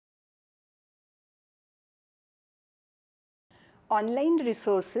Online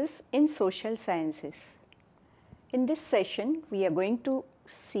resources in social sciences. In this session, we are going to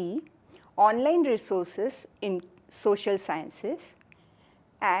see online resources in social sciences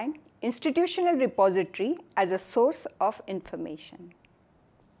and institutional repository as a source of information.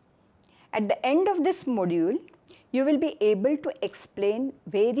 At the end of this module, you will be able to explain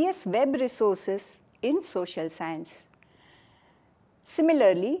various web resources in social science.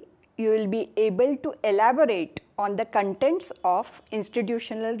 Similarly, you will be able to elaborate on the contents of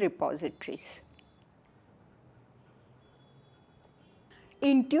institutional repositories.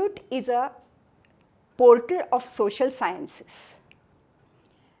 Intuit is a portal of social sciences.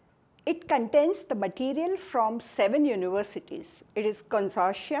 It contains the material from 7 universities. It is a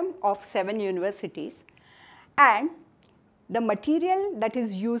consortium of 7 universities, and the material that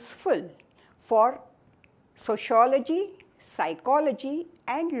is useful for sociology, psychology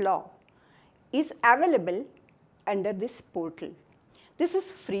and law is available under this portal. This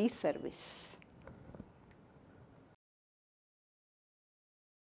is free service.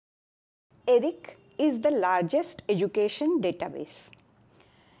 ERIC is the largest education database.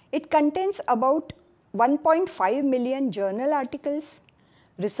 It contains about 1.5 million journal articles,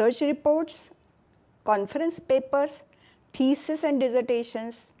 research reports, conference papers, theses and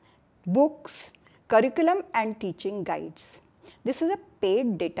dissertations, books, curriculum and teaching guides. This is a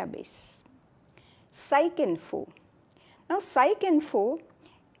paid database. PsycInfo. Now, PsycInfo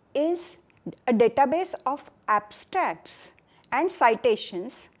is a database of abstracts and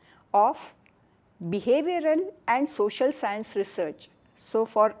citations of behavioral and social science research. So,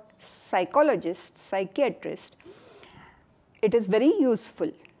 for psychologists, psychiatrists, it is very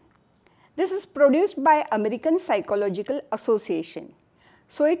useful. This is produced by American Psychological Association.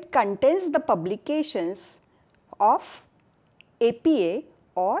 So, it contains the publications of APA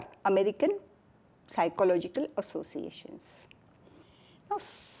or American Psychological Associations. Now,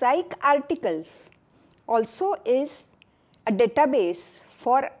 PsycArticles also is a database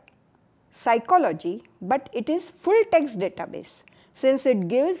for psychology, but it is full text database, since it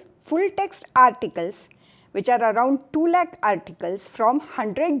gives full text articles which are around 2 lakh articles from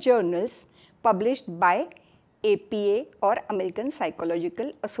 100 journals published by APA or American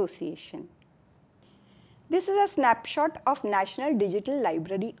Psychological Association. This is a snapshot of National Digital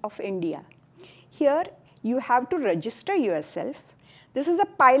Library of India. Here you have to register yourself. This is a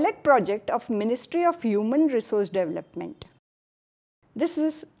pilot project of Ministry of Human Resource Development. This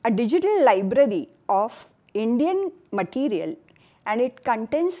is a digital library of Indian material, and it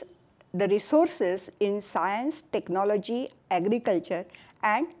contains the resources in science, technology, agriculture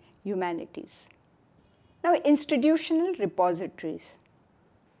and humanities. Now, institutional repositories.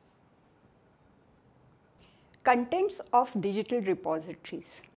 Contents of digital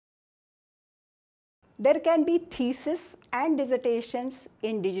repositories. There can be theses and dissertations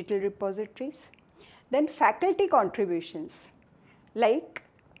in digital repositories. Then faculty contributions like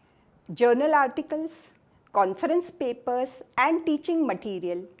journal articles, conference papers and teaching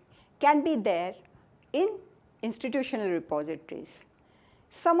material can be there in institutional repositories.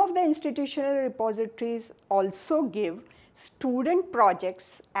 Some of the institutional repositories also give student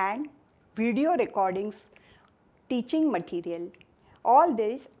projects and video recordings, teaching material. All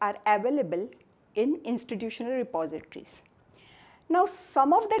these are available in institutional repositories. Now,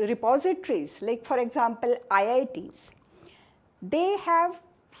 some of the repositories, like for example IITs, they have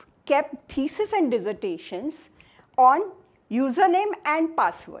kept thesis and dissertations on username and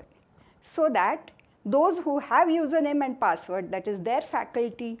password, so that those who have username and password, that is their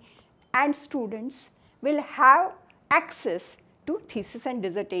faculty and students, will have access to thesis and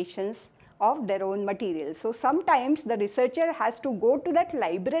dissertations of their own material. So, sometimes the researcher has to go to that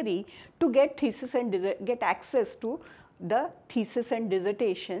library to get thesis and get access to the thesis and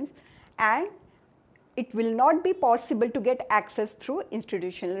dissertations, and it will not be possible to get access through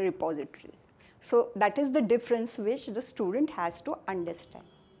institutional repository. So, that is the difference which the student has to understand.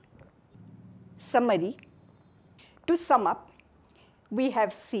 Summary. To sum up, we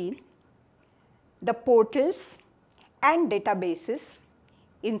have seen the portals and databases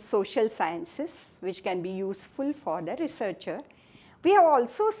in social sciences which can be useful for the researcher. We have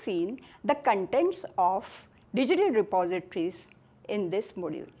also seen the contents of digital repositories in this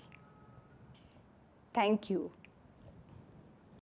module. Thank you.